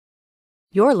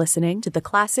You're listening to the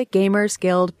Classic Gamers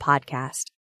Guild podcast.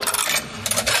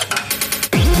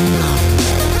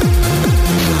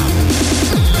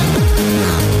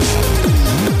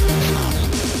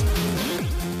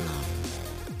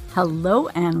 Hello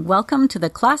and welcome to the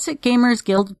Classic Gamers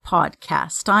Guild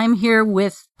podcast. I'm here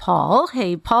with Paul.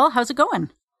 Hey, Paul, how's it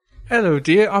going? Hello,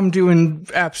 dear. I'm doing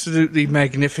absolutely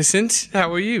magnificent.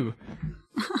 How are you?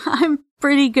 I'm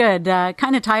pretty good.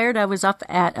 Kind of tired. I was up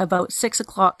at about 6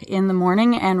 o'clock in the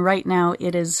morning, and right now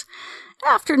it is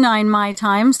after 9 my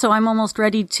time, so I'm almost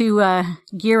ready to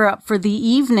gear up for the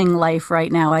evening life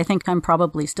right now. I think I'm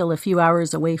probably still a few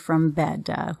hours away from bed.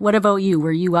 What about you?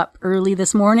 Were you up early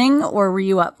this morning, or were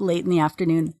you up late in the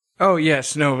afternoon? Oh,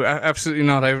 yes. No, absolutely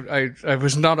not. I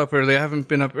was not up early. I haven't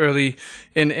been up early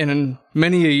in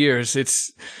many a years.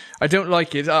 I don't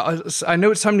like it. I know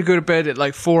it's time to go to bed at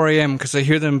like 4 a.m. because I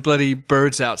hear them bloody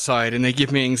birds outside and they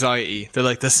give me anxiety. They're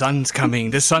like, the sun's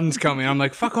coming. I'm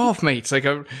like, fuck off, mate. It's like,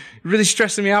 really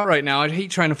stressing me out right now. I'd hate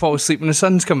trying to fall asleep when the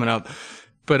sun's coming up.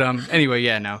 But anyway,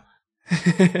 yeah, no.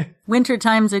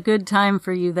 Wintertime's a good time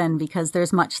for you then because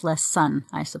there's much less sun,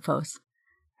 I suppose.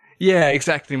 Yeah,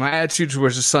 exactly. My attitude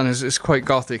towards the sun is quite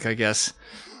gothic, I guess.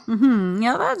 Mm-hmm.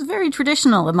 Yeah, that's very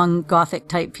traditional among gothic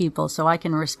type people, so I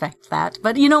can respect that.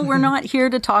 But, we're not here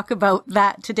to talk about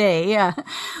that today.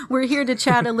 We're here to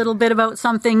chat a little bit about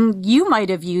something you might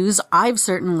have used. I've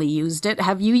certainly used it.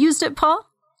 Have you used it, Paul?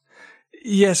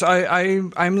 Yes,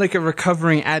 I'm like a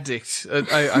recovering addict.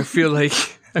 I feel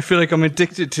like I'm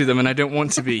addicted to them and I don't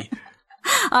want to be.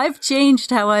 I've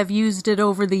changed how I've used it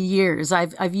over the years.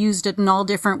 I've used it in all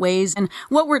different ways. And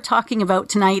what we're talking about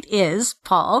tonight is,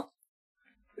 Paul?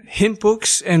 Hint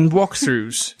books and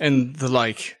walkthroughs and the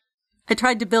like. I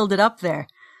tried to build it up there.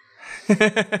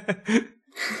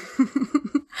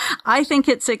 I think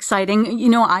it's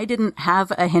exciting. I didn't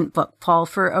have a hint book, Paul,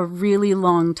 for a really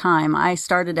long time. I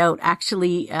started out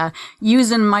actually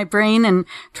using my brain and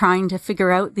trying to figure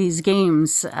out these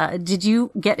games. Did you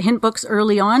get hint books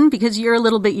early on? Because you're a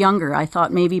little bit younger. I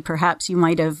thought maybe perhaps you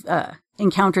might have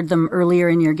encountered them earlier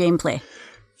in your gameplay.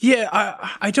 Yeah,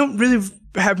 I don't really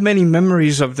have many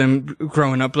memories of them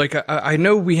growing up. Like, I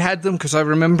know we had them because I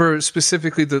remember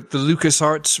specifically the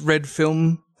LucasArts red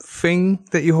film thing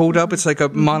that you hold up. It's like a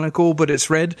monocle, but it's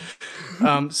red.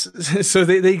 So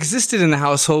they existed in the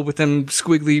household with them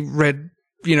squiggly red,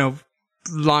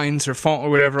 lines or font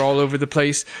or whatever all over the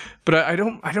place. But I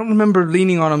don't remember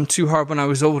leaning on them too hard when I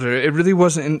was older. It really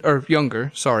wasn't, or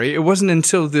younger, sorry. It wasn't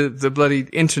until the bloody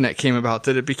internet came about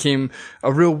that it became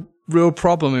a real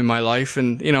problem in my life.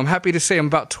 And, I'm happy to say I'm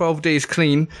about 12 days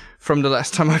clean from the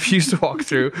last time I've used a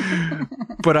walkthrough.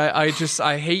 But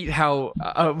I hate how,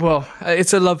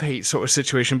 it's a love-hate sort of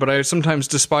situation, but I sometimes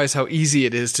despise how easy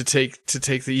it is to take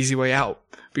the easy way out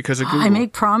because of Google. I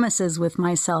make promises with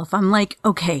myself. I'm like,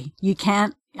 okay, you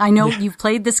can't, I know you've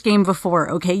played this game before,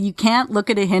 okay? You can't look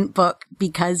at a hint book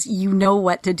because you know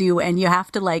what to do and you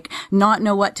have to not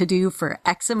know what to do for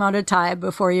X amount of time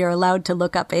before you're allowed to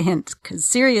look up a hint. Because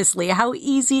seriously, how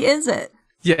easy is it?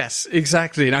 Yes,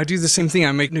 exactly. And I do the same thing.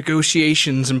 I make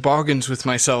negotiations and bargains with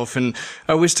myself. And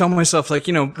I always tell myself,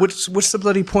 what's the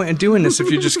bloody point of doing this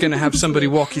if you're just going to have somebody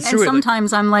walk you through it? And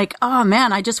sometimes I'm like, oh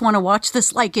man, I just want to watch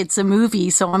this like it's a movie.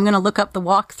 So I'm going to look up the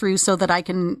walkthrough so that I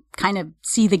can kind of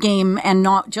see the game and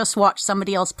not just watch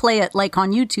somebody else play it like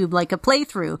on YouTube, like a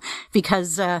playthrough.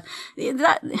 Because I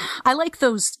like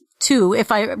those too.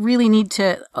 If I really need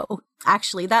to,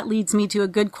 actually, that leads me to a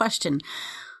good question.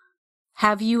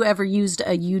 Have you ever used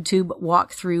a YouTube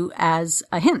walkthrough as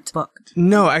a hint book?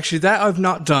 No, actually, that I've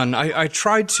not done. I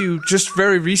tried to just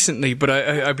very recently, but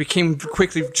I became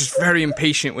quickly just very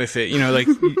impatient with it.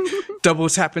 Double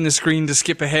tapping the screen to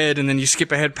skip ahead, and then you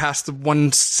skip ahead past the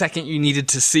 1 second you needed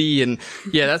to see. And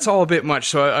yeah, that's all a bit much.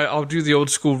 So I'll do the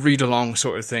old school read along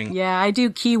sort of thing. Yeah, I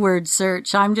do keyword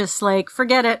search. I'm just like,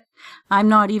 forget it. I'm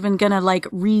not even gonna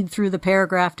read through the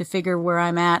paragraph to figure where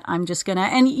I'm at. I'm just gonna,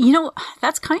 and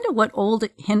that's kind of what old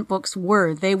hint books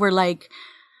were. They were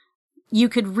you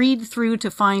could read through to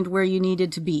find where you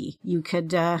needed to be. You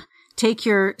could, take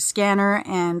your scanner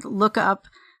and look up,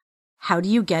 how do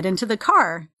you get into the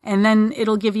car? And then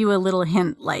it'll give you a little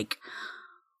hint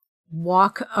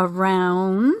walk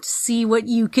around, see what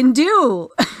you can do.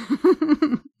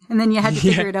 And then you had to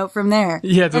figure it out from there.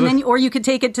 Yeah. Or you could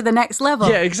take it to the next level.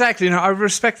 Yeah, exactly. I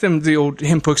respect them, the old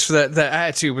hint books, for that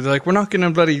attitude where they're like, we're not going to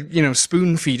bloody,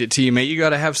 spoon feed it to you, mate. You got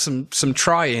to have some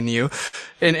try in you.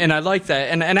 And I like that.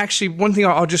 And actually, one thing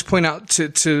I'll just point out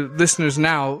to listeners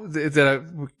now that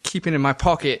I'm keeping in my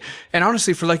pocket. And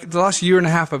honestly, for like the last year and a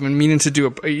half, I've been meaning to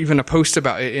do even a post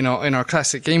about it in our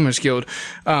Classic Gamers Guild.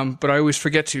 But I always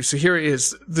forget to. So here it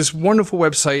is. This wonderful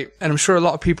website. And I'm sure a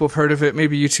lot of people have heard of it.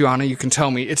 Maybe you too, Anna, you can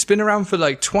tell me. It's been around for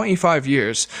like 25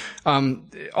 years,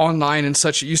 online and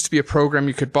such. It used to be a program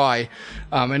you could buy,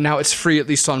 and now it's free, at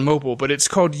least on mobile, but it's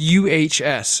called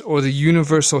UHS, or the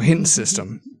Universal Hint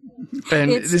System. And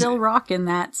it's still rocking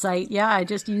that site. Yeah, I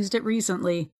just used it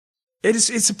recently.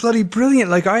 It's bloody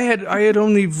brilliant. Like I had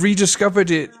only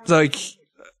rediscovered it like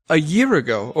a year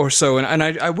ago or so, and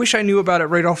I wish I knew about it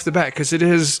right off the bat, because it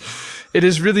is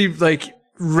really like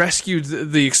rescued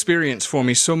the experience for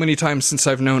me so many times since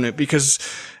I've known it. Because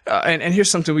and here's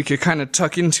something we could kind of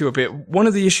tuck into a bit. One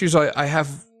of the issues I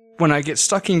have when I get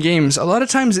stuck in games, a lot of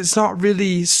times it's not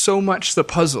really so much the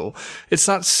puzzle. It's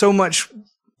not so much,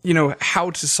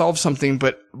 how to solve something.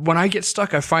 But when I get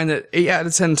stuck, I find that 8 out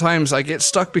of 10 times I get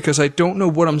stuck because I don't know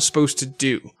what I'm supposed to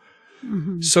do.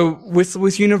 Mm-hmm. So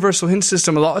with Universal Hint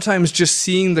System, a lot of times just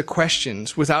seeing the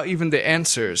questions without even the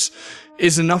answers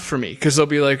is enough for me. Because they'll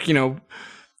be like,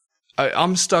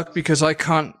 I'm stuck because I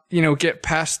can't, get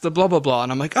past the blah, blah, blah.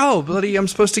 And I'm like, oh, bloody, I'm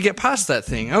supposed to get past that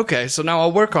thing. Okay, so now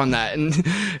I'll work on that. And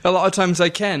a lot of times I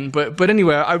can. But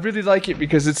anyway, I really like it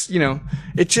because it's,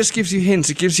 it just gives you hints.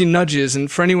 It gives you nudges.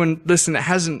 And for anyone listening that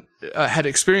hasn't had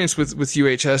experience with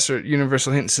UHS or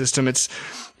Universal Hint System, it's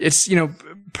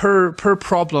per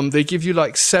problem, they give you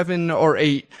like 7 or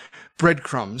 8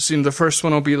 breadcrumbs. The first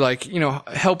one will be like,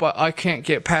 help, I can't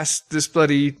get past this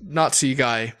bloody Nazi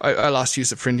guy. I last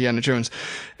used it for Indiana Jones.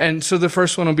 And so the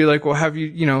first one will be like, well, have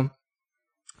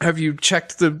you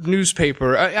checked the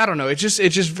newspaper? I don't know. It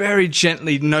just very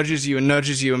gently nudges you.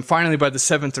 And finally by the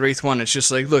 7th or 8th one, it's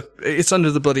just like, look, it's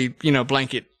under the bloody,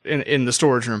 blanket in the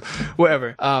storage room,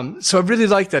 whatever. So I really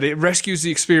like that. It rescues the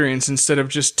experience instead of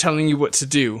just telling you what to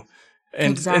do.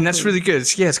 And that's really good.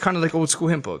 It's kind of like old school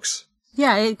hint books.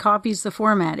 Yeah, it copies the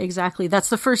format. Exactly. That's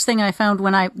the first thing I found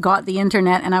when I got the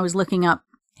internet and I was looking up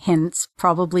hints,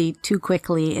 probably too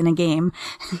quickly in a game,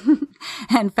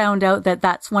 and found out that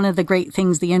that's one of the great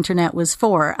things the internet was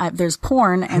for. There's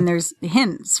porn and there's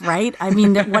hints, right? I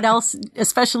mean, what else,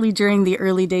 especially during the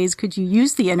early days, could you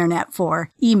use the internet for?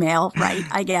 Email, right?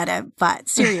 I get it, but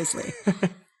seriously.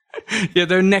 Yeah,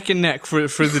 they're neck and neck for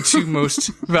the two most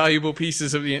valuable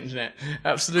pieces of the internet.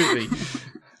 Absolutely.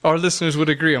 Our listeners would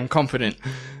agree, I'm confident.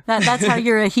 That's how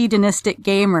you're a hedonistic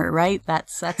gamer, right?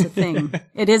 That's a thing.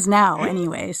 It is now,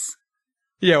 anyways.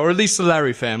 Yeah, or at least a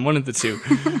Larry fan, one of the two.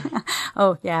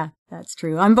 Oh, yeah, that's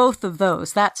true. I'm both of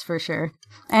those, that's for sure.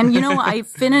 And I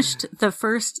finished the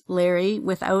first Larry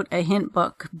without a hint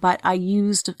book, but I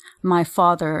used my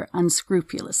father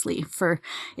unscrupulously, for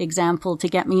example, to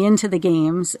get me into the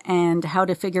games and how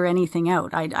to figure anything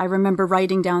out. I remember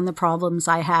writing down the problems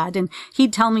I had, and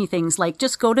he'd tell me things like,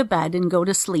 just go to bed and go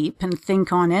to sleep and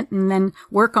think on it and then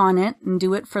work on it and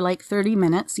do it for like 30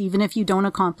 minutes, even if you don't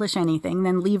accomplish anything,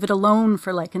 then leave it alone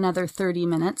for like another 30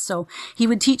 minutes. So he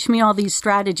would teach me all these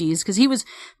strategies because he was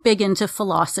big into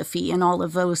philosophy and all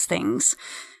of those things.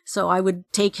 So I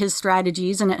would take his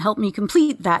strategies and it helped me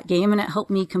complete that game, and it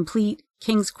helped me complete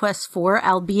King's Quest IV,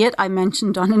 albeit I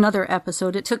mentioned on another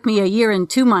episode, it took me a year and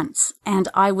 2 months, and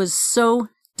I was so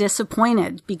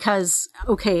disappointed because,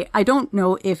 okay, I don't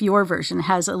know if your version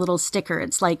has a little sticker.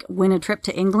 It's like, win a trip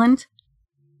to England.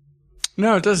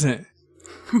 No, it doesn't.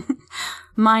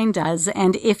 Mine does,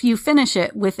 and if you finish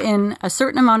it within a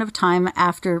certain amount of time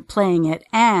after playing it,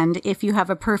 and if you have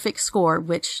a perfect score,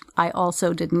 which I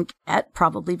also didn't get,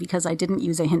 probably because I didn't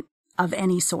use a hint of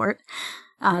any sort,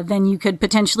 then you could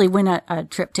potentially win a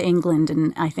trip to England,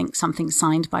 and I think something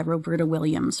signed by Roberta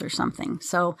Williams or something.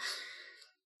 So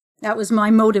that was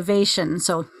my motivation.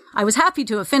 So I was happy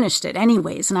to have finished it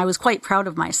anyways, and I was quite proud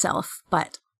of myself,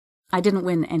 but I didn't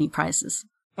win any prizes.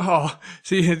 Oh,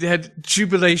 so you had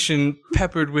jubilation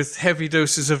peppered with heavy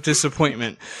doses of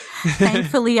disappointment.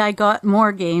 Thankfully, I got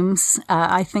more games.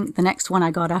 I think the next one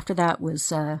I got after that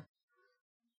was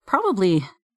probably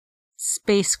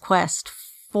Space Quest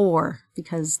 4,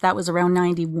 because that was around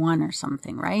 91 or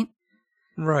something, right?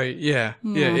 Right, yeah.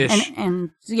 Ish.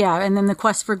 And then the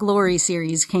Quest for Glory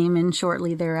series came in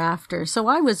shortly thereafter. So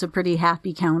I was a pretty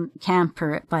happy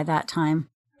camper by that time.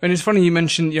 And it's funny you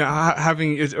mentioned,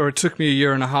 having it, or it took me a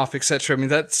year and a half, etc. I mean,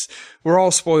 we're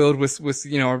all spoiled with,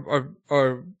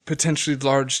 our potentially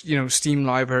large, Steam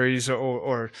libraries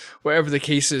or whatever the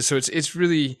case is. So it's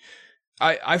really,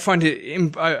 I find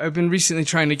it, I've been recently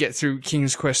trying to get through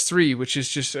King's Quest 3, which is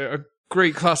just a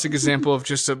great classic example of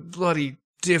just a bloody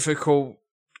difficult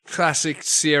classic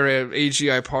Sierra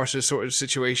AGI parser sort of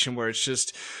situation where it's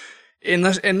just,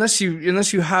 unless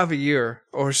you have a year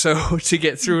or so to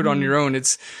get through it on your own,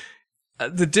 it's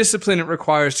the discipline it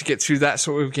requires to get through that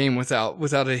sort of game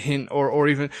without a hint or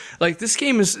even like this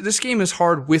game is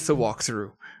hard with a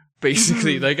walkthrough,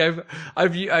 basically. Like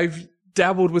I've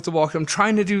dabbled with the walk. I'm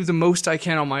trying to do the most I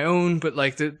can on my own, but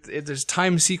like there's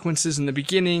time sequences in the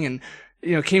beginning, and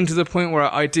came to the point where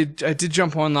I did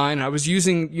jump online. I was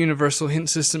using universal hint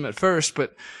system at first,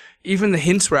 but even the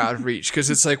hints were out of reach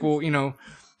because it's like, well,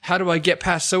 how do I get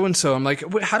past so and so? I'm like,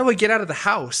 how do I get out of the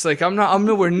house? Like I'm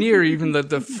nowhere near even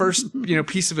the first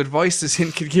piece of advice this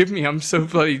hint could give me. I'm so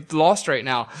bloody lost right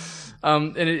now.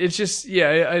 And it's just,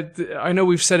 I know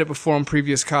we've said it before on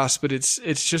previous casts, but it's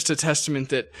just a testament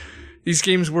that these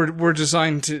games were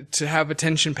designed to have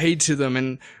attention paid to them.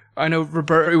 And I know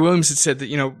Roberta Williams had said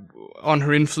that, on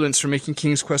her influence for making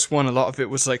King's Quest 1, a lot of it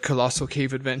was like Colossal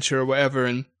Cave Adventure or whatever.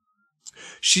 And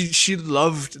she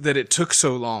loved that it took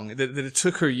so long, that it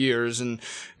took her years, and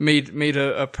made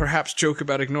a perhaps joke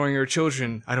about ignoring her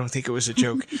children. I don't think it was a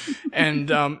joke.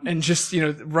 and just,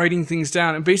 writing things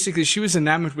down. And basically she was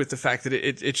enamored with the fact that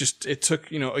it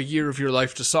took, a year of your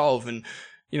life to solve. And,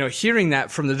 hearing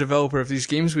that from the developer of these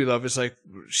games we love is like,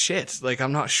 shit, like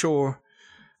I'm not sure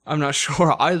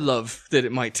I love that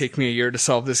it might take me a year to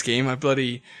solve this game. I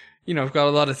bloody, I've got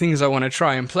a lot of things I want to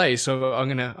try and play, so I'm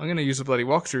gonna use a bloody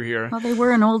walkthrough here. Well, they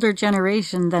were an older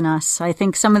generation than us. I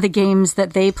think some of the games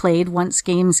that they played once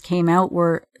games came out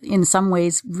were in some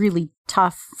ways really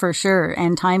tough for sure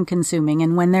and time consuming.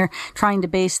 And when they're trying to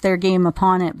base their game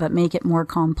upon it but make it more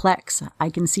complex, I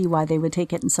can see why they would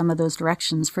take it in some of those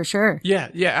directions for sure. Yeah,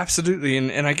 absolutely.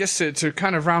 And I guess to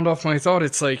kind of round off my thought,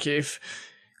 it's like if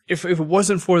it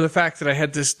wasn't for the fact that I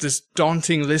had this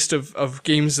daunting list of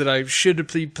games that I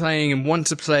should be playing and want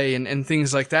to play and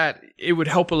things like that, it would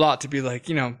help a lot to be like,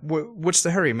 what's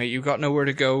the hurry, mate? You've got nowhere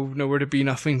to go, nowhere to be,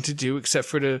 nothing to do except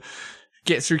for to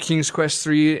get through King's Quest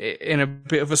 3 in a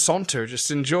bit of a saunter,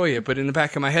 just enjoy it. But in the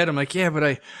back of my head, I'm like, yeah, but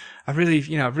I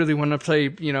really want to play,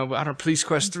 Police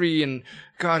Quest 3, and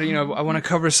God, I want to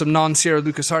cover some non-Sierra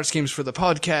LucasArts games for the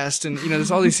podcast. And,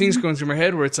 there's all these things going through my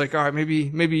head where it's like, all right,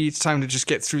 maybe it's time to just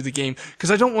get through the game,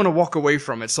 because I don't want to walk away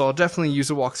from it. So I'll definitely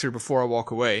use a walkthrough before I walk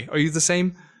away. Are you the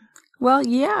same? Well,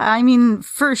 yeah, I mean,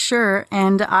 for sure.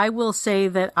 And I will say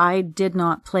that I did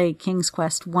not play King's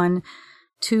Quest 1,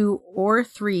 2, or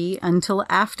 3 until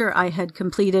after I had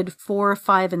completed 4,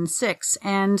 5, and 6.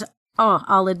 And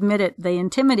I'll admit it, they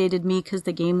intimidated me because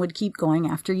the game would keep going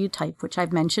after you type, which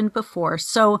I've mentioned before.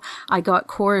 So I got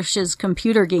Korish's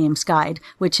Computer Games Guide,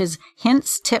 which is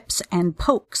hints, tips, and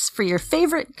pokes for your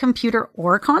favorite computer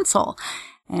or console.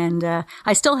 And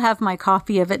I still have my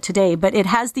copy of it today, but it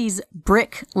has these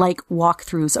brick-like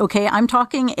walkthroughs, okay? I'm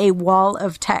talking a wall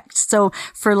of text. So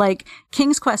for like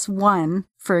King's Quest 1,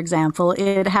 for example,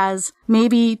 it has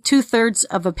maybe 2/3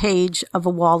 of a page of a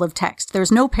wall of text.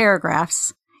 There's no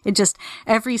paragraphs. It just,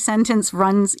 every sentence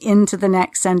runs into the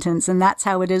next sentence, and that's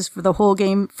how it is for the whole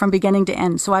game from beginning to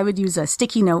end. So I would use a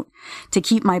sticky note to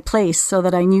keep my place so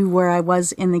that I knew where I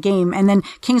was in the game. And then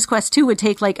King's Quest 2 would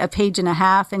take like a page and a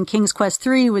half, and King's Quest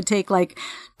 3 would take like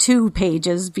 2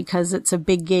 pages because it's a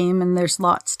big game and there's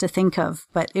lots to think of.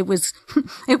 But it was,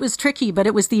 it was tricky, but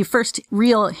it was the first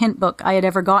real hint book I had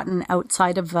ever gotten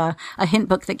outside of a hint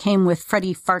book that came with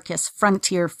Freddie Farkas'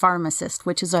 Frontier Pharmacist,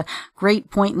 which is a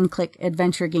great point and click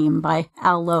adventure game by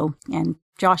Al Lowe and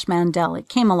Josh Mandel. It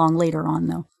came along later on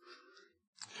though.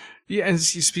 Yeah, and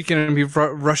speaking of me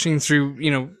rushing through,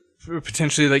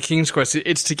 potentially like King's Quest,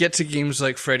 it's to get to games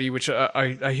like Freddy, which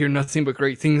I hear nothing but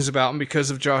great things about, and because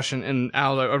of Josh and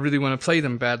Al, I really want to play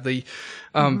them badly.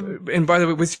 And by the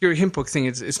way, with your hint book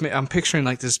thing, I'm picturing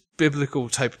like this biblical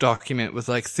type document with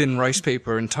like thin rice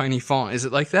paper and tiny font. Is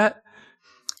it like that?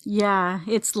 Yeah,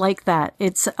 it's like that.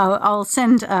 It's, I'll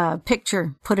send a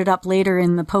picture, put it up later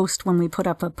in the post when we put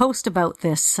up a post about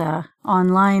this,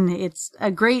 online. It's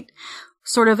a great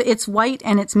sort of, it's white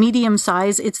and it's medium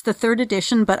size. It's the 3rd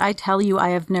edition, but I tell you, I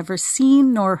have never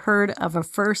seen nor heard of a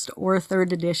 1st or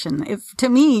 3rd edition. To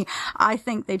me, I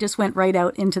think they just went right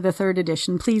out into the 3rd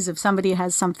edition. Please, if somebody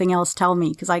has something else, tell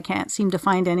me, because I can't seem to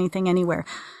find anything anywhere.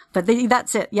 But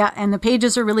that's it. Yeah. And the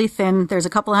pages are really thin. There's a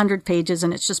couple 100 pages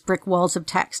and it's just brick walls of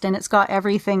text. And it's got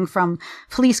everything from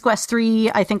Police Quest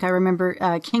 3. I think I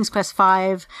remember, King's Quest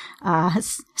 5,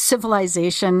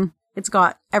 Civilization. It's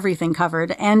got everything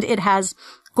covered. And it has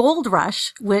Gold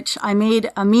Rush, which I made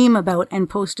a meme about and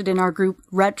posted in our group,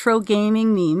 Retro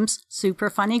Gaming Memes. Super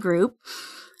funny group.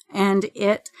 And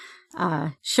it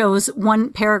shows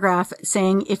one paragraph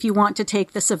saying, if you want to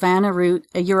take the Savannah route,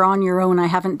 you're on your own. I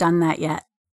haven't done that yet.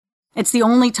 It's the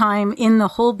only time in the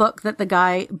whole book that the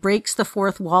guy breaks the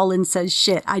fourth wall and says,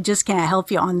 shit, I just can't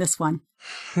help you on this one.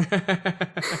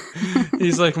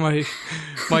 He's like, my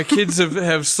kids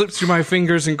have slipped through my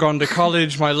fingers and gone to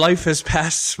college. My life has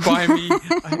passed by me.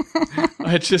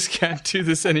 I just can't do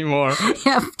this anymore.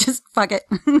 Yeah, just fuck it.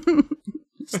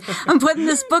 I'm putting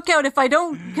this book out if I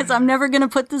don't, because I'm never going to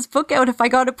put this book out if I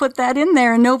got to put that in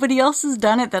there and nobody else has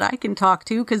done it that I can talk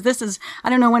to, because this is, I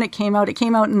don't know when it came out. It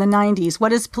came out in the 90s.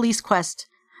 What is Police Quest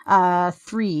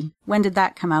 3? When did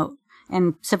that come out?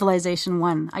 And Civilization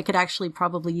 1. I could actually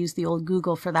probably use the old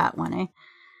Google for that one, eh?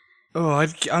 Oh,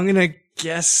 I'm going to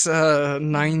guess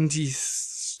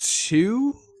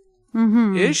 92?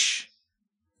 Ish?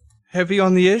 Heavy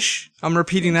on the ish? I'm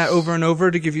repeating that over and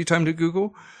over to give you time to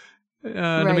Google.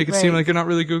 To make it seem like you're not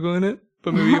really Googling it,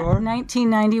 but maybe you are.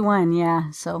 1991,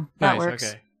 yeah. So that works.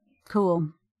 Okay.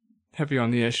 Cool. Heavy on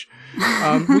the ish.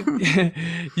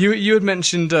 You had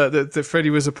mentioned that Freddy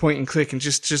was a point and click, and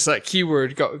just that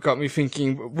keyword got me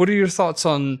thinking. What are your thoughts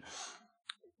on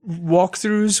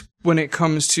walkthroughs when it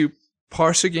comes to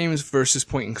parser games versus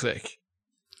point and click?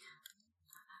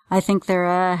 I think they're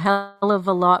a hell of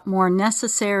a lot more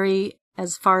necessary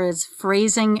as far as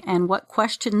phrasing and what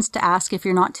questions to ask if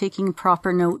you're not taking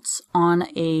proper notes on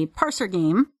a parser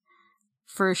game,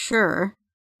 for sure.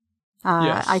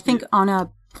 Yes. I think on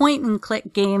a point and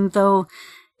click game, though,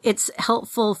 it's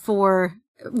helpful for,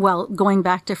 well, going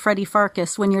back to Freddy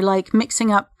Farkas, when you're like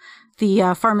mixing up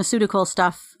the pharmaceutical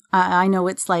stuff. I know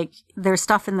it's like there's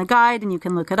stuff in the guide and you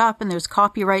can look it up and there's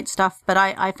copyright stuff, but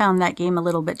I found that game a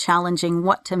little bit challenging,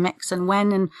 what to mix and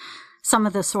when, and some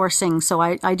of the sourcing. So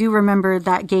I do remember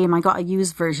that game. I got a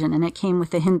used version and it came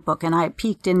with a hint book and I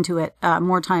peeked into it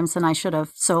more times than I should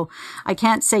have. So I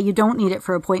can't say you don't need it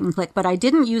for a point and click, but I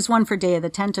didn't use one for Day of the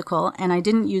Tentacle and I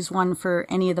didn't use one for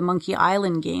any of the Monkey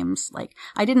Island games. Like,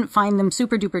 I didn't find them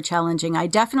super duper challenging. I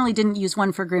definitely didn't use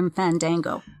one for Grim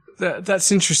Fandango. That's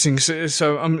interesting.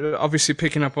 So I'm obviously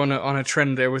picking up on a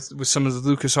trend there with some of the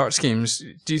LucasArts games.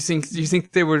 Do you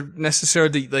think they were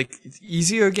necessarily like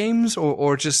easier games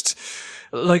or just,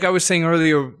 like I was saying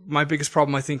earlier, my biggest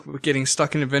problem I think with getting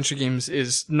stuck in adventure games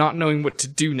is not knowing what to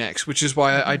do next, which is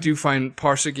why I do find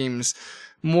parser games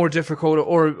more difficult,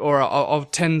 or I'll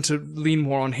tend to lean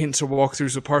more on hints or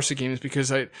walkthroughs of parser games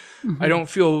because I don't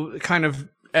feel kind of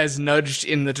as nudged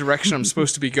in the direction I'm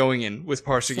supposed to be going in with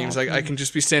parser games. Like, I can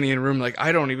just be standing in a room like,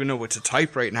 I don't even know what to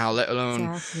type right now, let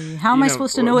alone... Exactly. How am I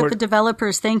supposed to know what the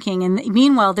developer's thinking? And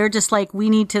meanwhile, they're just like, we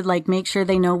need to like make sure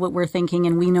they know what we're thinking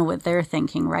and we know what they're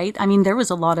thinking, right? I mean, there was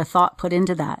a lot of thought put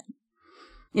into that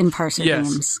in parser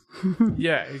games.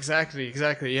 Yeah, exactly.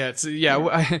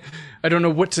 Yeah, I don't know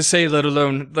what to say, let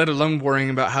alone worrying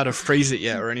about how to phrase it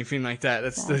yet or anything like that.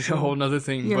 That's a whole nother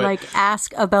thing. You're like,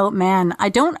 ask about man. I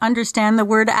don't understand the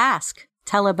word ask.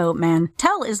 Tell about man.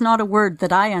 Tell is not a word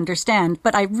that I understand,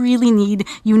 but I really need,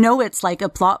 it's like a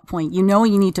plot point. You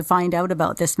need to find out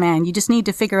about this man. You just need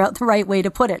to figure out the right way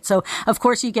to put it. So, of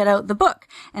course, you get out the book,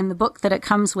 and the book that it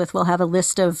comes with will have a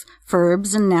list of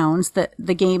verbs and nouns that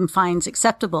the game finds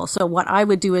acceptable. So what I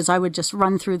would do is I would just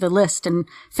run through the list and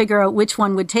figure out which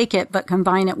one would take it, but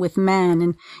combine it with man.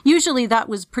 And usually that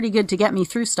was pretty good to get me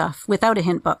through stuff without a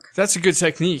hint book. That's a good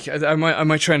technique. I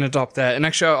might try and adopt that. And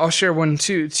actually, I'll share one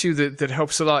too that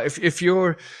helps a lot. If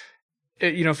you're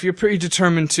pretty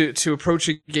determined to approach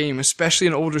a game, especially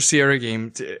an older Sierra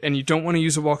game, and you don't want to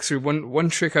use a walkthrough, one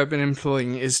trick I've been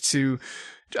employing is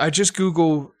I just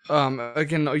Google,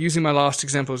 again, using my last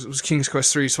example, it was King's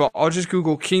Quest 3, so I'll just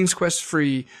Google King's Quest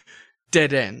 3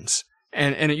 dead ends,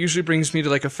 and it usually brings me to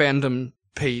like a fandom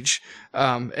page,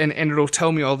 and it'll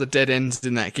tell me all the dead ends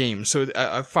in that game. So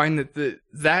I find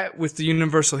that with the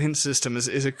universal hint system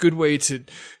is a good way to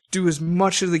do as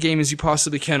much of the game as you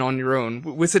possibly can on your own,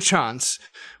 with a chance,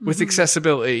 with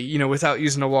accessibility, without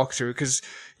using a walkthrough, because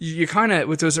you kind of,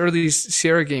 with those early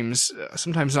Sierra games,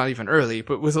 sometimes not even early,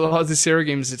 but with a lot of the Sierra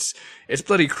games, it's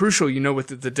bloody crucial, what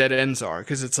the dead ends are,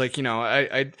 because it's like,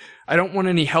 I don't want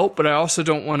any help, but I also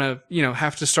don't want to,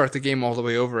 have to start the game all the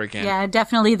way over again. Yeah,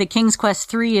 definitely the King's Quest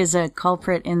 3 is a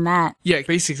culprit in that. Yeah,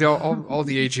 basically all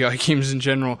the AGI games in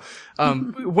general.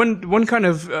 One kind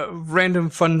of random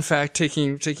fun fact,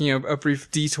 taking a brief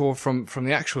detour from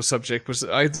the actual subject, was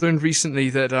I learned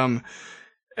recently that,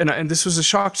 and this was a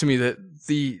shock to me, that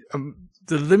the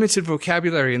limited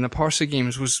vocabulary in the parser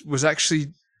games was actually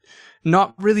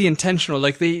not really intentional.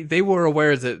 Like they were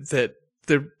aware that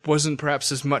there wasn't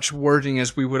perhaps as much wording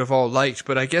as we would have all liked,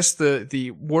 but I guess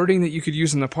the wording that you could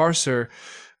use in the parser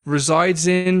resides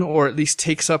in, or at least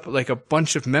takes up like a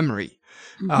bunch of memory.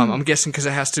 I'm guessing because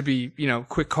it has to be,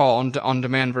 quick call on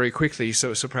demand very quickly.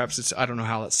 So perhaps I don't know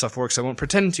how that stuff works. I won't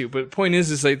pretend to, but the point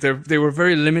is like they were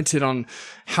very limited on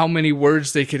how many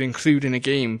words they could include in a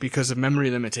game because of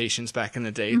memory limitations back in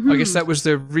the day. I guess that was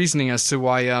their reasoning as to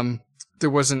why, there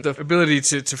wasn't the ability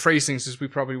to phrase things as we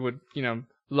probably would,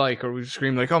 or we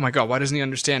scream like, oh my God, why doesn't he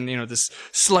understand, this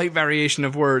slight variation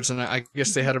of words? And I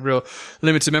guess they had a real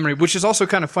limited memory, which is also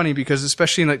kind of funny because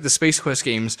especially in like the Space Quest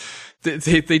games,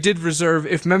 they did reserve,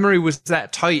 if memory was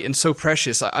that tight and so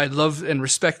precious, I love and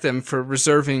respect them for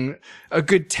reserving a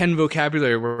good 10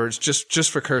 vocabulary words just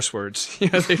for curse words.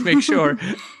 They make sure.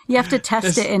 You have to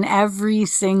test it in every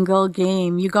single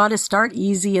game. You got to start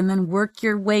easy and then work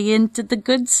your way into the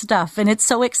good stuff. And it's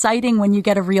so exciting when you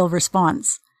get a real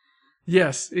response.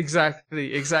 Yes,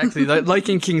 exactly. like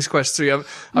in King's Quest 3.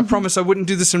 I promise I wouldn't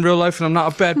do this in real life, and I'm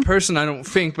not a bad person, I don't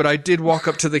think, but I did walk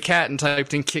up to the cat and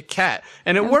typed in Kit Kat,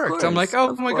 and it worked. Course, I'm like,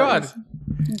 oh my God.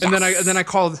 Yes. And then I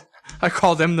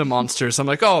called them the monsters. I'm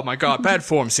like, oh my God, bad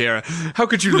form, Sierra. How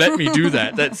could you let me do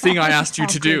that? That thing I asked you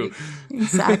to do.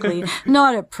 Exactly.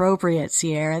 Not appropriate,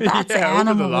 Sierra. That's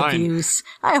animal abuse.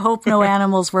 I hope no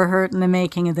animals were hurt in the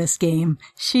making of this game.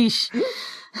 Sheesh.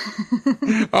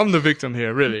 I'm the victim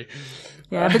here, really.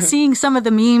 Yeah, but seeing some of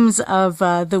the memes of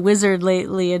the wizard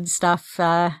lately and stuff,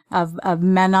 of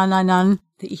Manananan,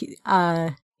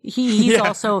 he's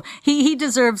also, he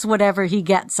deserves whatever he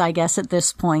gets, I guess, at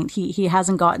this point. He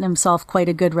hasn't gotten himself quite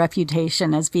a good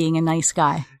reputation as being a nice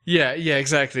guy. Yeah,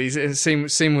 exactly.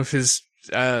 Same with his,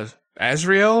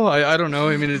 Azrael? I don't know.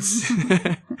 I mean, it's,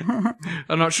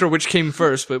 I'm not sure which came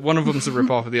first, but one of them's a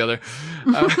ripoff of the other.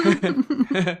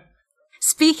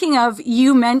 Speaking of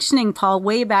you mentioning, Paul,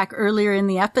 way back earlier in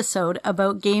the episode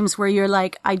about games where you're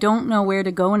like, I don't know where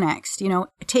to go next,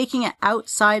 taking it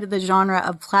outside of the genre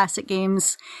of classic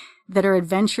games that are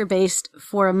adventure-based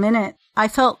for a minute. I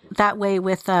felt that way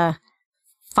with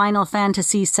Final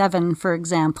Fantasy VII, for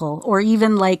example, or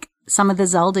even like some of the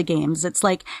Zelda games. It's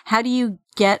like, how do you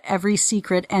get every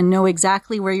secret and know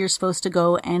exactly where you're supposed to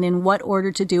go and in what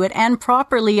order to do it, and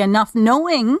properly enough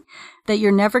knowing that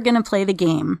you're never going to play the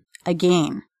game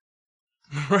again.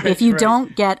 Right, if you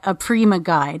don't get a Prima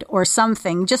guide or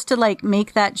something just to like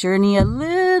make that journey a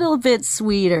little bit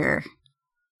sweeter.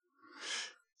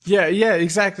 Yeah,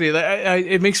 exactly.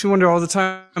 It makes me wonder all the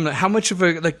time, like, how much of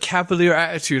a cavalier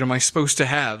attitude am I supposed to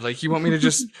have? Like, you want me to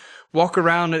just walk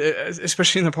around,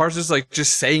 especially in the parts, like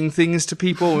just saying things to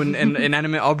people and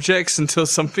inanimate objects until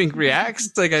something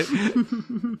reacts? Like, I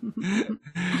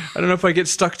don't know if I get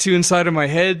stuck too inside of my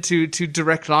head to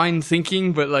direct line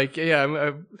thinking, but like,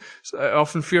 I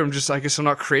often fear I guess I'm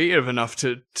not creative enough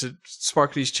to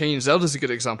spark these changes. Zelda's a good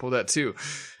example of that too.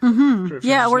 Mm-hmm.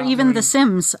 Yeah, or even The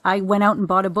Sims. I went out and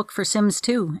bought a book for Sims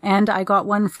 2, and I got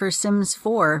one for Sims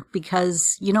 4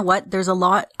 because, you know what, there's a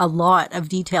lot of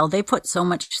detail. They put so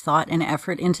much thought and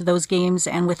effort into those games,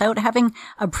 and without having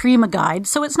a Prima guide,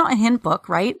 so it's not a hint book,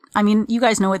 right? I mean, you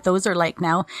guys know what those are like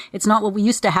now. It's not what we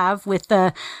used to have with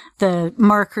the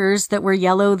markers that were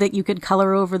yellow that you could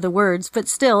color over the words, but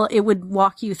still, it would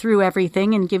walk you through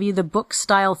everything and give you the book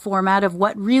style format of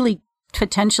what really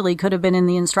potentially could have been in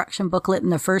the instruction booklet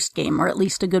in the first game, or at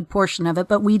least a good portion of it,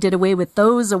 but we did away with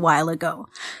those a while ago.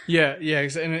 Yeah.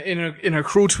 In a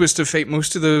cruel twist of fate,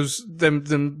 most of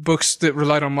them books that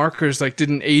relied on markers like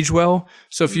didn't age well.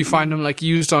 So if you find them like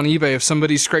used on eBay, if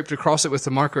somebody scraped across it with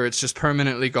the marker, it's just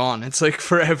permanently gone. It's like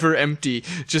forever empty,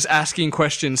 just asking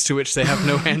questions to which they have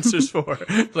no answers for.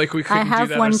 Like we couldn't do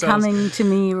that ourselves. I have one coming to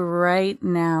me right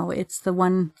now. It's the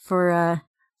one for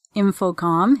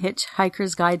Infocom,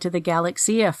 Hitchhiker's Guide to the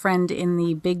Galaxy. A friend in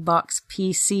the Big Box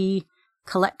PC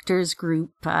collectors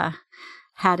group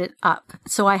had it up.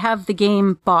 So I have the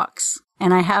game box,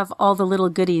 and I have all the little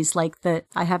goodies, like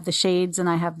I have the shades, and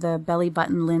I have the belly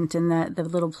button lint, and the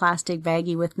little plastic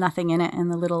baggie with nothing in it,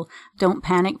 and the little don't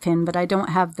panic pin, but I don't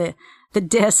have the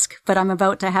disc, but I'm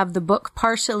about to have the book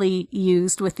partially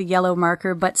used with the yellow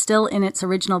marker, but still in its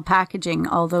original packaging,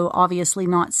 although obviously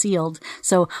not sealed.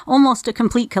 So almost a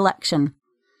complete collection.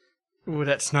 Oh,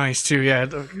 that's nice too. Yeah,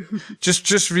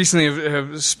 just recently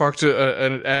have sparked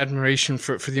an admiration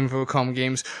for the Infocom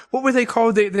games. What were they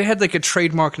called? They had like a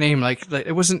trademark name, like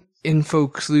it wasn't Info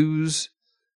Clues.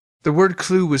 The word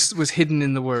clue was hidden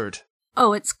in the word.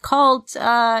 Oh, it's called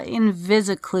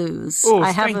Invisiclues. Oh,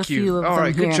 I have thank a you. few of All them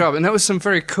right, here. good job. And that was some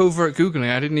very covert Googling.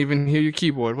 I didn't even hear your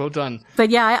keyboard. Well done. But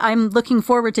yeah, I'm looking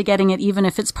forward to getting it, even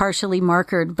if it's partially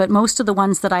markered. But most of the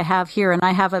ones that I have here, and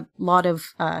I have a lot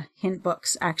of hint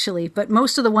books, actually, but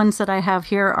most of the ones that I have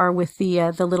here are with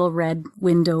the little red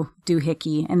window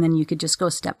doohickey, and then you could just go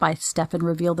step by step and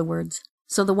reveal the words.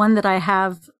 So the one that I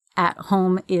have at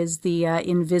home is the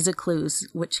Invisiclues,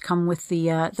 which come with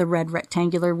the red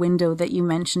rectangular window that you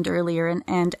mentioned earlier.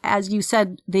 And as you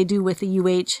said, they do with the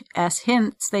UHS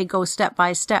hints, they go step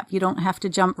by step. You don't have to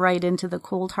jump right into the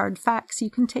cold hard facts. You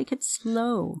can take it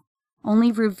slow.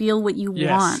 Only reveal what you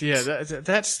want. Yeah,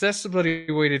 that's the bloody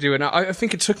way to do it. Now, I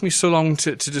think it took me so long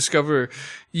to discover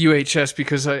UHS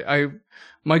because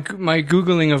my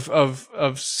Googling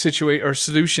of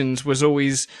solutions was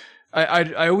always,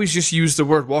 I always just used the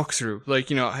word walkthrough, like,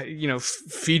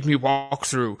 feed me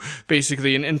walkthrough,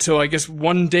 basically. And until I guess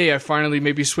one day I finally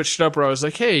maybe switched it up where I was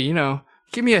like, hey,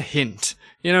 give me a hint,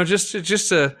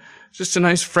 just a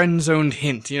nice friend-zoned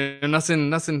hint,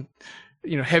 nothing,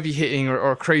 heavy hitting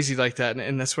or crazy like that.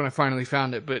 And that's when I finally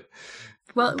found it. But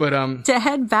to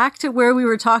head back to where we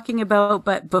were talking about,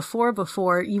 but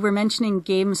before you were mentioning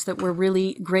games that were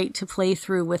really great to play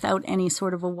through without any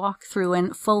sort of a walkthrough,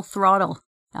 and Full Throttle.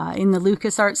 In the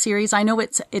LucasArts series, I know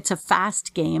it's a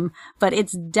fast game, but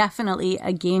it's definitely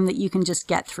a game that you can just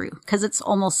get through because it's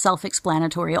almost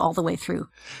self-explanatory all the way through.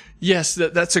 Yes,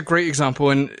 that's a great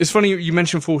example, and it's funny you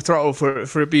mentioned Full Throttle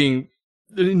for it being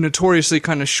notoriously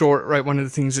kind of short, right? One of the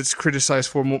things it's criticized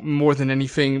for more than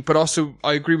anything, but also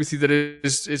I agree with you that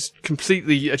it's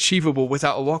completely achievable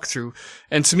without a walkthrough.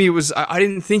 And to me, I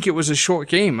didn't think it was a short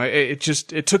game. It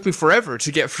took me forever to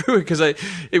get through it because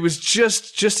it was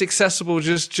just accessible,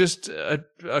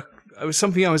 it was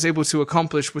something I was able to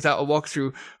accomplish without a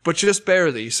walkthrough, but just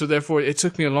barely. So therefore, it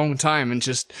took me a long time. And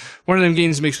just one of them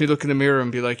games makes me look in the mirror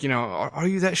and be like, are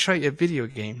you that shite at video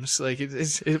games? Like,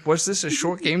 was this a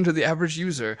short game to the average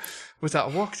user without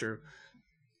a walkthrough?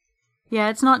 Yeah,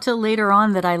 it's not till later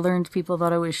on that I learned people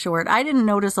thought it was short. I didn't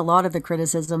notice a lot of the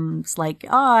criticisms, like,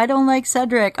 I don't like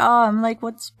Cedric. I'm like,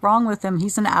 what's wrong with him?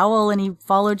 He's an owl and he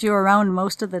followed you around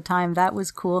most of the time. That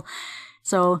was cool.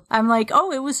 So I'm like,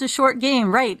 it was a short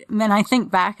game, right? And then I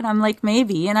think back and I'm like,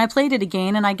 maybe. And I played it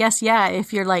again. And I guess, yeah,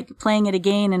 if you're like playing it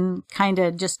again and kind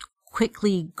of just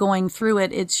quickly going through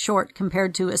it, it's short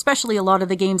compared to especially a lot of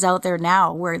the games out there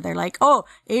now where they're like,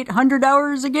 800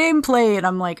 hours of gameplay. And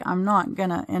I'm like, I'm not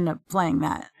going to end up playing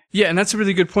that. Yeah, and that's a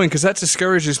really good point because that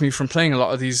discourages me from playing a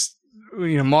lot of these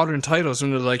modern titles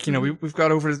when they're like, we've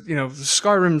got over,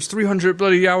 Skyrim's 300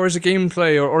 bloody hours of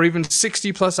gameplay or even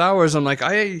 60 plus hours. I'm like,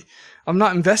 I'm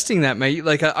not investing that, mate.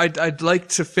 Like, I'd like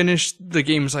to finish the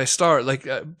games I start, like,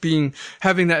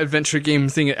 having that adventure game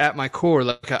thing at my core.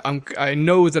 Like, I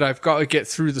know that I've got to get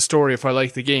through the story if I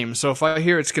like the game. So if I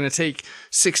hear it's going to take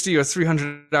 60 or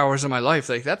 300 hours of my life,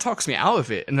 like, that talks me out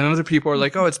of it. And then other people are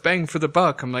like, it's bang for the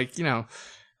buck. I'm like,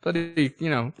 bloody,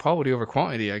 quality over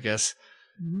quantity, I guess.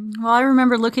 Well, I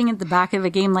remember looking at the back of a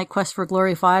game like Quest for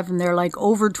Glory 5 and they're like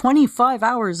over 25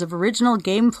 hours of original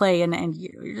gameplay and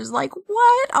you're just like,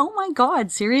 what? Oh my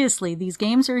God, seriously, these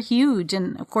games are huge.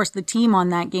 And of course the team on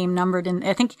that game numbered, and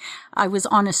I think I was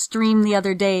on a stream the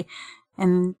other day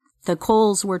and the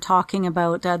Coles were talking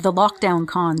about the Lockdown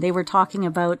Con. They were talking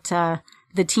about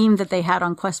the team that they had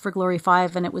on Quest for Glory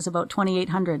 5 and it was about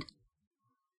 2,800.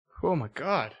 Oh my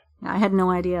God. I had no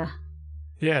idea.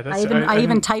 Yeah, I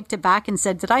even typed it back and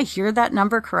said, did I hear that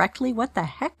number correctly? What the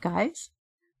heck, guys?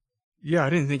 Yeah,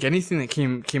 I didn't think anything that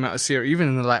came out of Sierra, even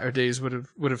in the latter days, would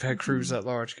have had crews that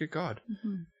large. Good God.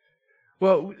 Mm-hmm.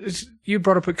 Well, you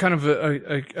brought up a kind of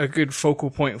a good focal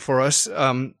point for us.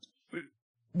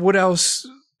 What else,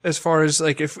 as far as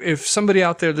like, if somebody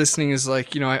out there listening is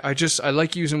like, I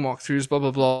like using walkthroughs, blah, blah,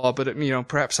 blah, but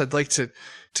perhaps I'd like to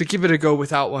give it a go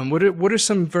without one. What are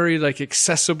some very like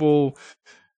accessible,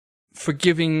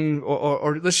 forgiving,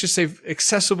 or let's just say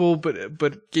accessible,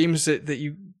 but games that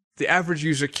the average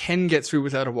user can get through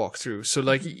without a walkthrough? So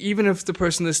like, even if the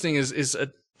person listening is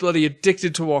a bloody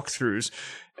addicted to walkthroughs,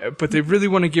 but they really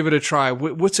want to give it a try,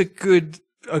 what's a good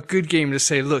game to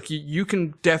say, look, you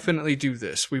can definitely do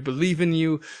this. We believe in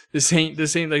you. This ain't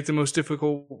like the most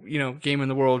difficult, game in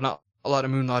the world. Not a lot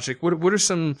of moon logic. What are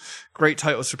some great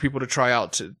titles for people to try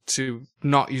out to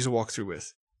not use a walkthrough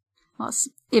with? Well,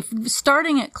 if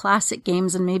starting at classic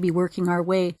games and maybe working our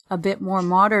way a bit more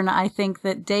modern, I think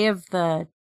that Day of the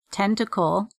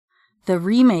Tentacle, the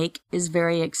remake, is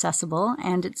very accessible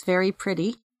and it's very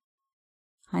pretty.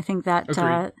 I think that,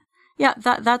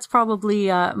 that's probably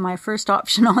my first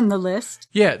option on the list.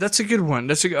 Yeah, that's a good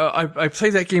one. I play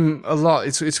that game a lot.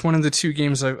 It's one of the two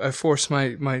games I force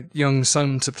my young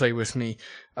son to play with me.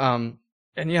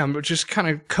 And yeah, I'm just kind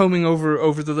of combing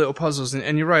over the little puzzles.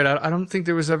 And you're right, I don't think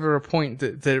there was ever a point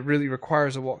that it really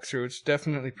requires a walkthrough. It's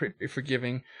definitely pretty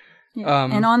forgiving. Yeah.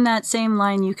 And on that same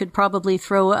line, you could probably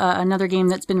throw another game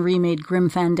that's been remade, Grim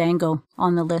Fandango,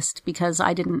 on the list because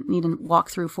I didn't need a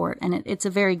walkthrough for it. And it's a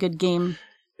very good game.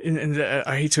 and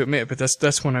I hate to admit it, but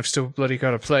that's one I've still bloody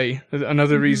got to play.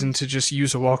 Another reason to just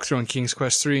use a walkthrough on King's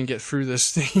Quest 3 and get through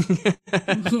this thing.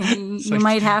 You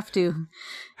might have to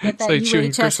get that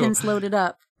UHS hints loaded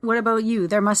up. What about you?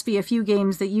 There must be a few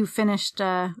games that you finished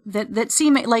that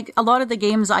seem like a lot of the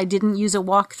games I didn't use a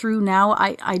walkthrough now.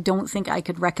 I don't think I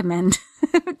could recommend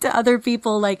to other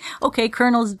people. Like, okay,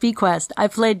 Colonel's Bequest. I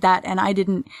played that and I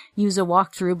didn't use a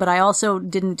walkthrough, but I also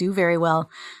didn't do very well.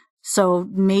 So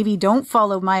maybe don't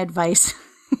follow my advice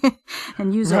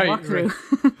and use a walkthrough.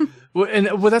 Right.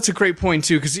 Well, that's a great point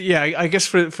too, because I guess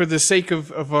for the sake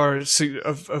of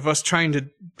us trying to,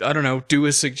 I don't know, do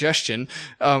a suggestion,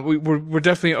 we're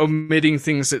definitely omitting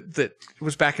things that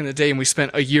was back in the day and we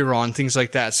spent a year on, things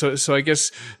like that. So I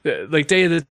guess like Day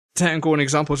of the Tentacle and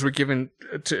examples we're given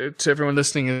to everyone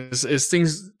listening is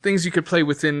things you could play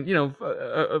within, you know,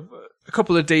 a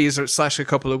couple of days or / a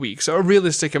couple of weeks, or a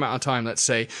realistic amount of time, let's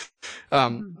say.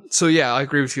 So yeah, I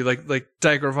agree with you. Like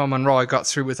Dagger of Amon-Ra, I got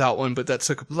through without one, but that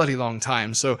took a bloody long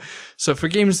time. So for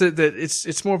games that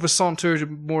it's more of a saunter,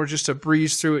 more just a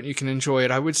breeze through it and you can enjoy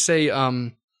it. I would say,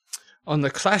 on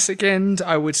the classic end,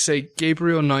 I would say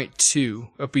Gabriel Knight 2,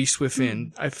 A Beast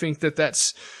Within. I think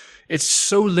it's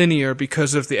so linear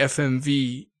because of the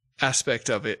FMV aspect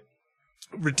of it.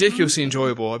 Ridiculously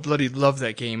enjoyable. I bloody love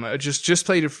that game. I just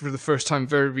played it for the first time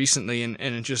very recently, and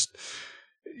it just,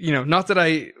 you know, not that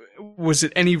I was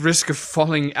at any risk of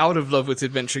falling out of love with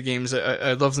adventure games.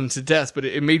 I love them to death, but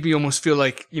it made me almost feel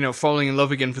like, you know, falling in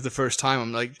love again for the first time.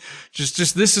 I'm like, just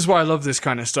this is why I love this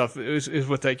kind of stuff, is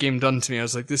what that game done to me. I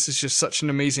was like, this is just such an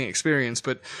amazing experience.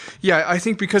 But yeah, I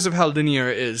think because of how linear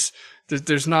it is,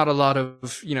 there's not a lot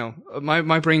of, you know,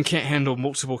 my brain can't handle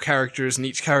multiple characters and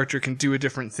each character can do a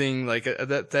different thing. Like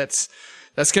that's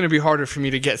going to be harder for me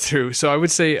to get through. So I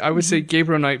would say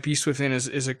Gabriel Knight Beast Within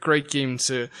is a great game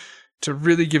to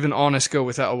really give an honest go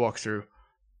without a walkthrough.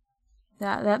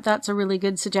 That's a really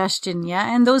good suggestion.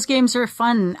 Yeah. And those games are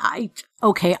fun.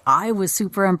 I was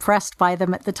super impressed by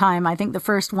them at the time. I think the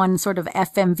first one sort of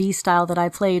FMV style that I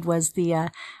played was the,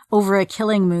 Over a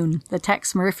Killing Moon, the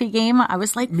Tex Murphy game. I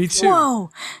was like, me too. Whoa,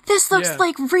 this looks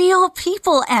like real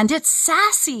people and it's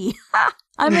sassy.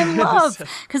 I'm in love.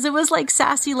 Cause it was like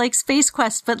sassy, like Space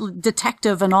Quest, but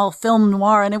detective and all film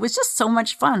noir. And it was just so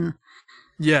much fun.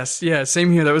 Yes, yeah,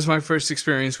 same here. That was my first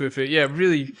experience with it. Yeah,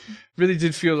 really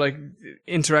did feel like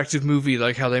interactive movie,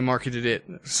 like how they marketed it.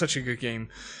 Such a good game.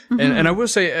 And I will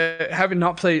say, having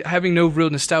no real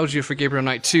nostalgia for Gabriel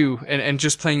Knight 2 and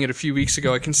just playing it a few weeks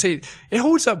ago, I can say it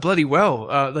holds up bloody well.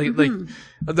 Like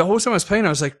the whole time I was playing, I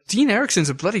was like, Dean Erickson's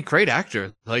a bloody great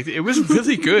actor. Like, it was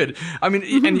really good. I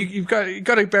mean, and you've got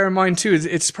to bear in mind too,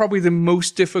 it's probably the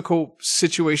most difficult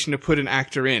situation to put an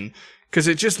actor in. Because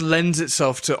it just lends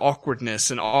itself to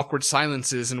awkwardness and awkward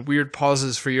silences and weird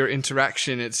pauses for your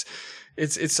interaction. It's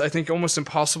I think almost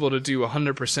impossible to do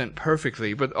 100%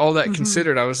 perfectly. But all that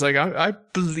considered, I was like, I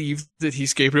believe that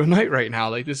he's Gabriel Knight right now.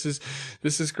 Like, this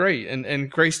is great.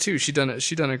 And Grace too. She done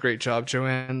a great job.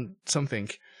 Joanne something.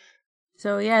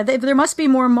 So yeah, there must be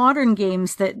more modern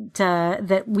games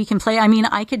that we can play. I mean,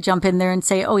 I could jump in there and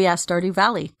say, oh yeah, Stardew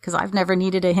Valley, because I've never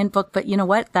needed a hint book. But you know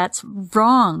what? That's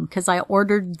wrong, because I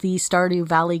ordered the Stardew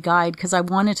Valley guide because I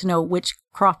wanted to know which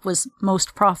crop was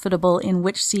most profitable in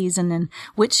which season and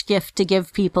which gift to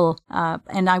give people.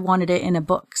 And I wanted it in a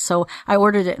book. So I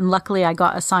ordered it, and luckily I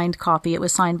got a signed copy. It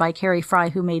was signed by Carrie Fry,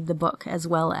 who made the book, as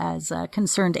well as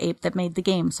Concerned Ape that made the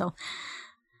game. So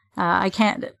I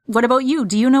can't. What about you?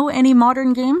 Do you know any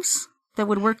modern games that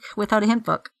would work without a hint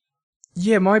book?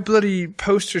 Yeah, my bloody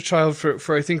poster child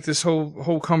for I think this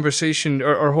whole conversation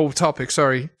or whole topic,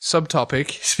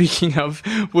 subtopic, speaking of,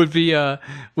 would be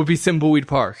Thimbleweed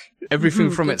Park.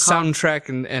 Everything from its soundtrack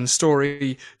and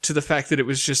story to the fact that it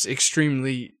was just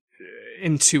extremely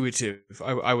intuitive,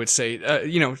 I would say.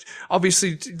 You know,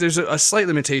 obviously there's a slight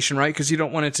limitation, right? Because you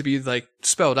don't want it to be like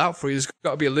spelled out for you. There's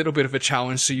got to be a little bit of a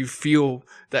challenge so you feel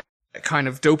that kind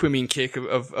of dopamine kick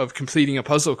of completing a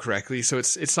puzzle correctly. So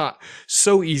it's not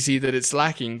so easy that it's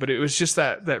lacking, but it was just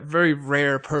that very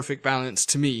rare perfect balance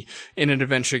to me in an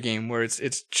adventure game where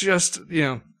it's just, you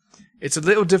know, it's a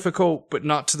little difficult, but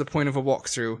not to the point of a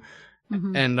walkthrough.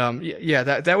 And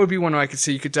that would be one where I could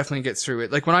see you could definitely get through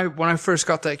it. Like when I first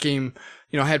got that game,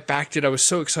 you know, I had backed it. I was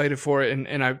so excited for it,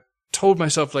 and I told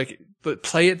myself, like, but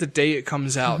play it the day it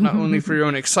comes out, not only for your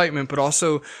own excitement, but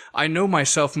also I know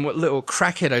myself and what little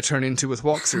crackhead I turn into with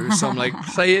walkthroughs. So I'm like,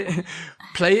 play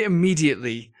it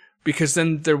immediately, because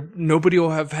then nobody will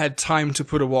have had time to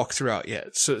put a walkthrough out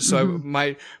yet. So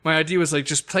my idea was like,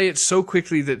 just play it so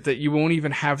quickly that you won't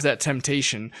even have that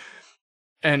temptation.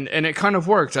 And it kind of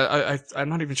worked. I'm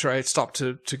not even sure I stopped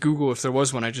to Google if there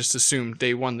was one. I just assumed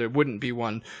day one there wouldn't be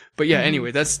one. But yeah,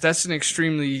 anyway, that's an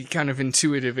extremely kind of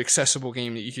intuitive, accessible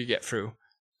game that you could get through.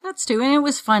 That's true, and it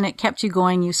was fun. It kept you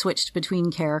going. You switched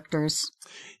between characters.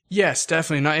 Yes,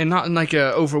 definitely. Not in like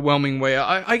a overwhelming way.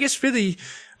 I guess really,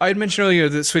 I had mentioned earlier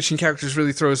that switching characters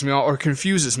really throws me off or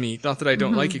confuses me. Not that I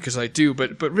don't like it, because I do,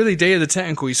 but really Day of the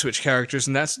Tentacle, you switch characters,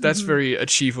 and that's very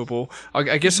achievable.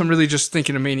 I guess I'm really just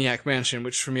thinking of Maniac Mansion,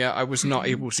 which for me, I was not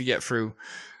able to get through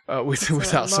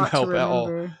without some help at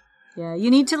all. Yeah, you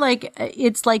need to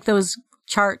it's like those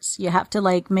charts. You have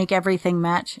to make everything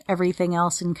match everything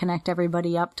else and connect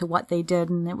everybody up to what they did.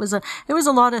 And it was a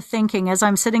lot of thinking as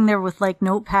I'm sitting there with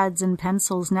notepads and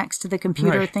pencils next to the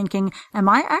computer thinking, am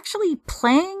I actually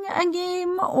playing a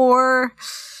game, or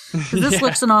this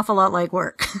looks an awful lot like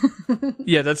work?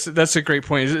 Yeah, that's a great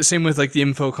point. Same with the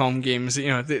Infocom games.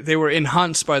 They were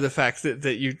enhanced by the fact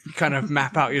that you kind of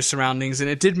map out your surroundings, and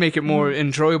it did make it more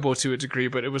enjoyable to a degree,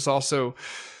 but it was also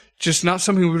just not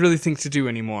something we really think to do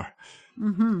anymore.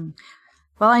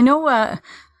 Well, I know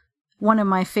one of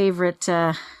my favorite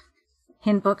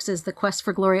hint books is the Quest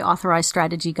for Glory Authorized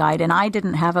Strategy Guide, and I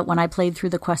didn't have it when I played through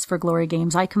the Quest for Glory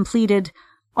games. I completed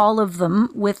all of them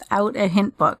without a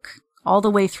hint book, all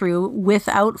the way through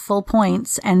without full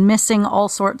points and missing all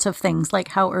sorts of things, like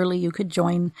how early you could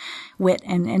join wit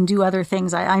and do other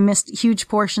things. I missed huge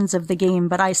portions of the game,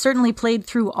 but I certainly played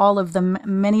through all of them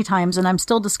many times, and I'm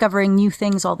still discovering new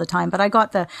things all the time. But I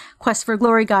got the Quest for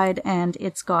Glory guide, and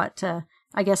it's got,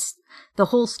 I guess, the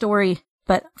whole story,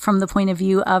 but from the point of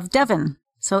view of Devon.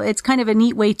 So it's kind of a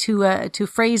neat way to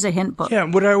phrase a hint book. Yeah,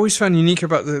 what I always found unique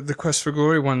about the Quest for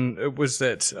Glory one was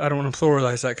that, I don't want to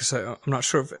pluralize that because I'm not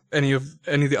sure if any of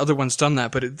the other ones done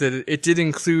that, but it did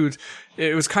include,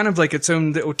 it was kind of like its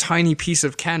own little tiny piece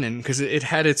of canon, because it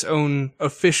had its own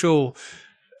official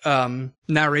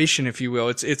narration, if you will.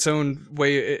 Its own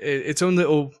way, its own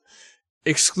little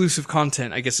exclusive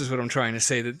content, I guess is what I'm trying to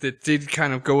say, that did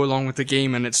kind of go along with the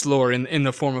game and its lore in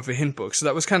the form of a hint book. So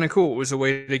that was kind of cool. It was a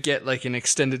way to get an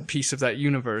extended piece of that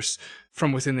universe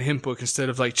from within the hint book instead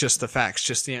of just the facts,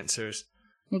 just the answers.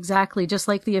 Exactly. Just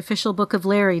like the official book of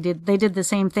Larry they did the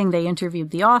same thing. They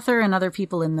interviewed the author and other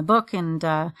people in the book, and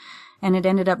it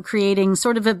ended up creating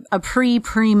sort of a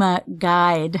pre-Prima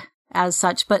guide as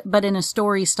such, but in a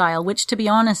story style, which, to be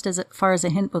honest, as far as a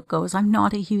hint book goes, I'm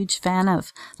not a huge fan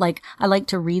of. I like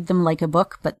to read them like a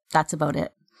book, but that's about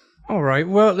it. All right.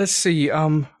 Well, let's see.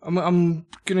 I'm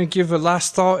gonna give a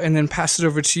last thought and then pass it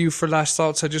over to you for last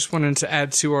thoughts. I just wanted to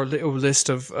add to our little list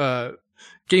of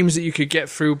games that you could get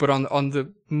through, but on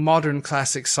the modern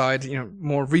classic side,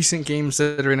 more recent games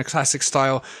that are in a classic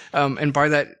style. And by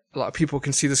that, a lot of people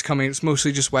can see this coming. It's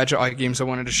mostly just Wadget Eye games I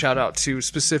wanted to shout out to,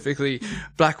 specifically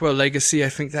Blackwell Legacy. I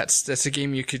think that's a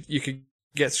game you could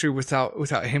get through without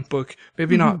a hint book.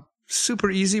 Maybe not super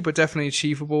easy, but definitely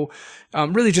achievable.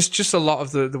 Really just a lot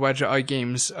of the Wadget Eye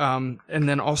games. And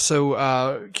then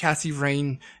also Kathy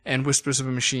Rain and Whispers of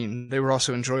a Machine. They were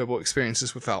also enjoyable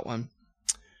experiences without one.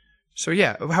 So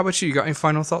yeah, how about you? You got any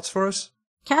final thoughts for us?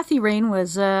 Kathy Rain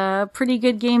was a pretty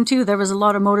good game too. There was a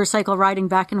lot of motorcycle riding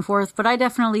back and forth, but I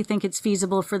definitely think it's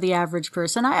feasible for the average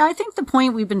person. I think the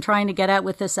point we've been trying to get at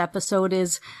with this episode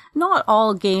is not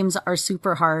all games are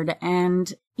super hard,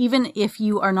 and even if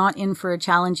you are not in for a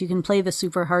challenge, you can play the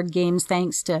super hard games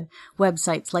thanks to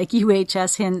websites like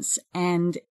UHS Hints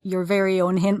and your very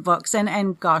own hint books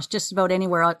and gosh, just about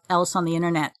anywhere else on the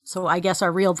internet. So I guess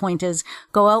our real point is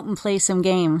go out and play some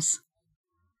games.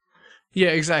 Yeah,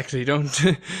 exactly. Don't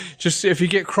just, if you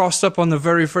get crossed up on the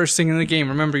very first thing in the game,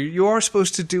 remember, you are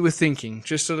supposed to do a thinking,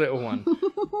 just a little one.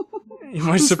 You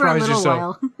might surprise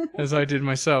yourself, as I did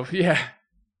myself. Yeah.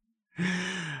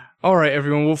 All right,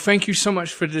 everyone. Well, thank you so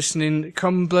much for listening.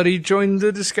 Come bloody join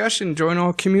the discussion. Join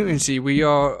our community. We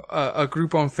are a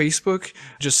group on Facebook.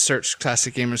 Just search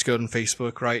Classic Gamers Guild on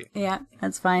Facebook, right? Yeah,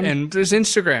 that's fine. And there's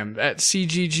Instagram at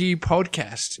CGG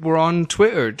Podcast. We're on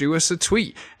Twitter. Do us a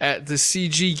tweet at the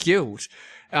CG Guild.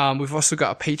 We've also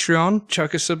got a Patreon.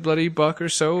 Chuck us a bloody buck or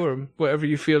so, or whatever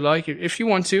you feel like. If you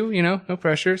want to, no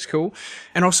pressure. It's cool.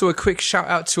 And also a quick shout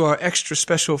out to our extra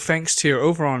special thanks tier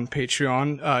over on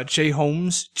Patreon. Jay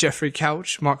Holmes, Jeffrey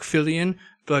Couch, Mark Fillion.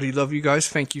 Bloody love you guys.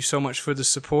 Thank you so much for the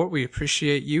support. We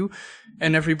appreciate you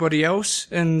and everybody else.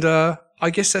 And, I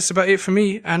guess that's about it for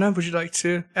me. Anna, would you like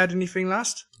to add anything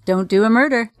last? Don't do a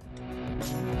murder.